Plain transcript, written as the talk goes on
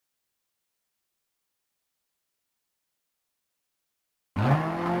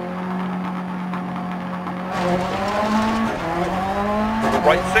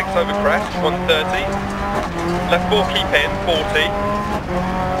right 6 over crest, 130, left 4 keep in, 40,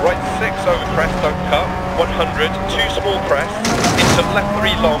 right 6 over crest, don't cut, 100, 2 small crests, into left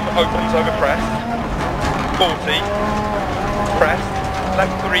 3 long, opens over crest, 40, crest,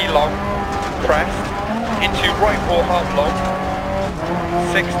 left 3 long, crest, into right 4 half long,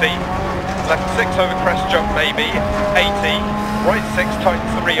 60, left 6 over crest jump maybe, 80, right 6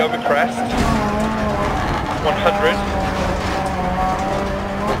 tightens 3 over crest, 100,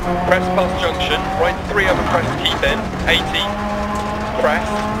 crest past junction, right 3 over crest keep in, 80,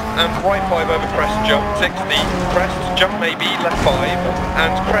 crest, and right 5 over crest jump, 60, crest jump maybe, left 5,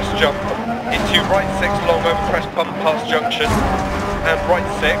 and crest jump into right 6 long over crest pump past junction, and right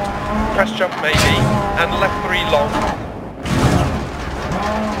 6, crest jump maybe, and left 3 long,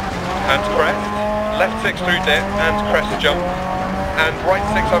 and crest, left 6 through dip, and crest jump, and right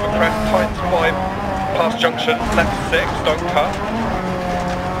 6 over crest, tightens 5, past junction, left 6, don't cut,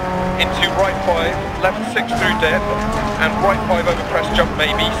 into right 5, left 6 through dip, and right 5 over crest jump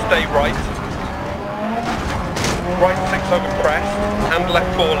maybe, stay right, right 6 over crest, and left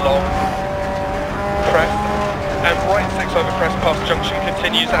 4 long, crest, and right 6 over crest past junction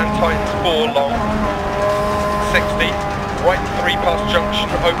continues and tightens 4 long, 60, right 3 past junction,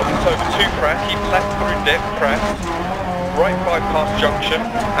 opens over 2 crest, keep left through dip, crest, right 5 past junction,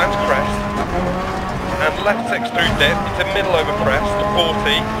 and crest, and left 6 through dip, into middle over crest,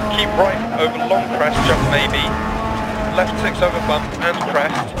 40, keep right over long crest, jump maybe, left 6 over bump, and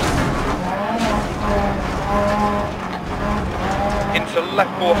crest, into left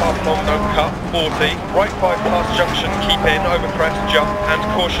 4 half long, don't cut, 40, right 5 past junction, keep in, over crest, jump, and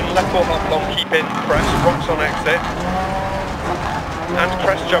caution, left 4 half long, keep in, crest, rocks on exit, and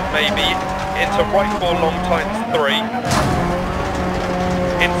crest jump maybe, into right 4 long, tightens 3,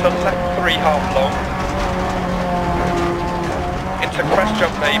 into left 3 half long, into crest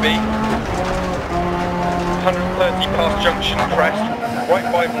jump maybe, 130 past junction, crest, right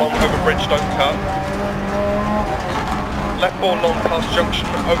 5 long over bridge, don't cut, left 4 long past junction,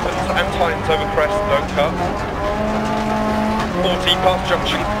 opens and tightens over crest, don't cut, 40 past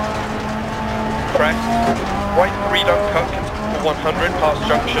junction, crest, right 3 don't cut, 100 past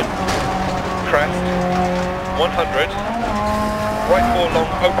junction, crest, 100, right 4 long,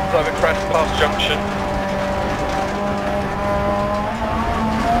 opens over crest, past junction,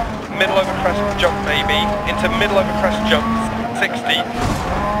 middle over crest jump maybe, into middle over crest jumps, 60,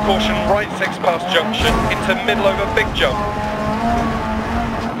 caution right 6 past junction, into middle over big jump,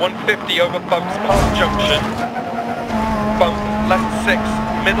 150 over bumps past junction, bump, left 6,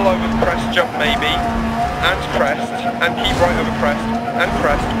 middle over crest jump maybe, and crest, and keep right over crest, and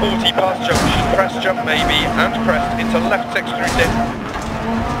crest, 40 past junction, crest jump maybe, and crest, into left 6 through dip,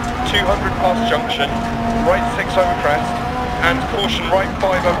 200 past junction, right 6 over crest, and caution right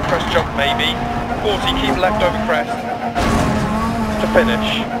 5 over crest jump maybe, 40 keep left over crest, to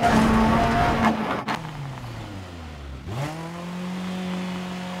finish.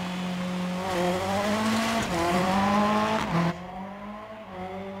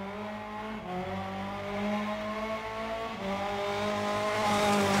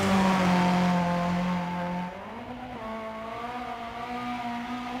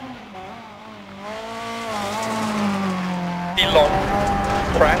 Long,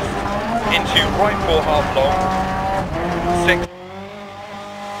 crest, into right 4 half long, 6,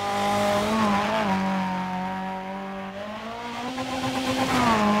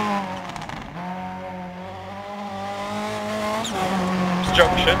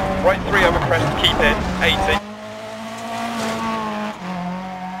 junction, right 3 over crest, keep in, 80,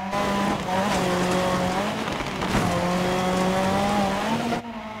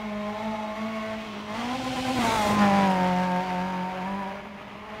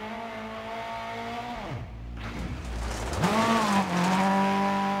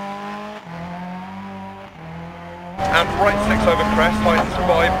 and right 6 over crest, tightens 5,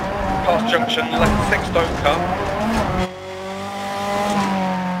 past junction, left 6 don't cut,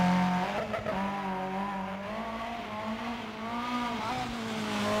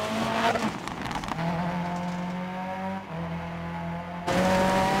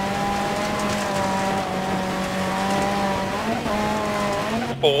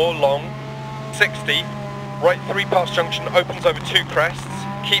 long, 60, right 3 past junction, opens over 2 crests,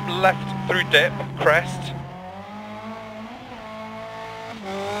 keep left through dip, crest,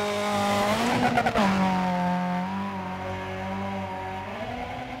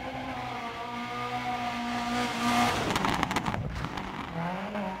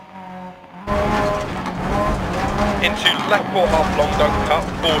 into left 4 half long, don't cut,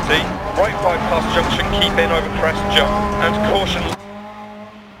 40, right 5 past junction, keep in over crest, jump, and caution,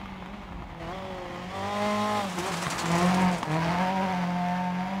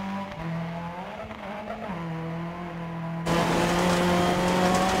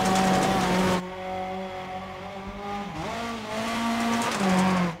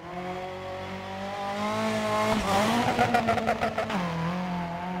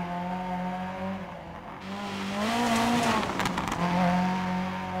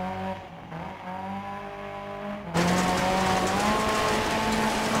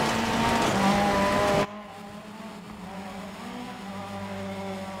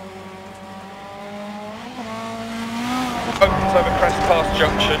 Opens over crest past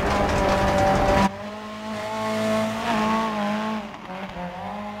junction.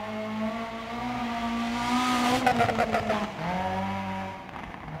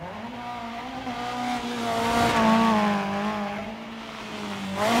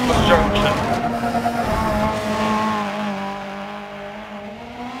 Past junction.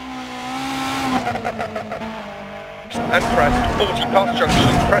 And crest, 40 past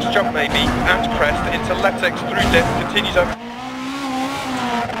junction, crest jump maybe, and crest into left 6 through dip, continues over.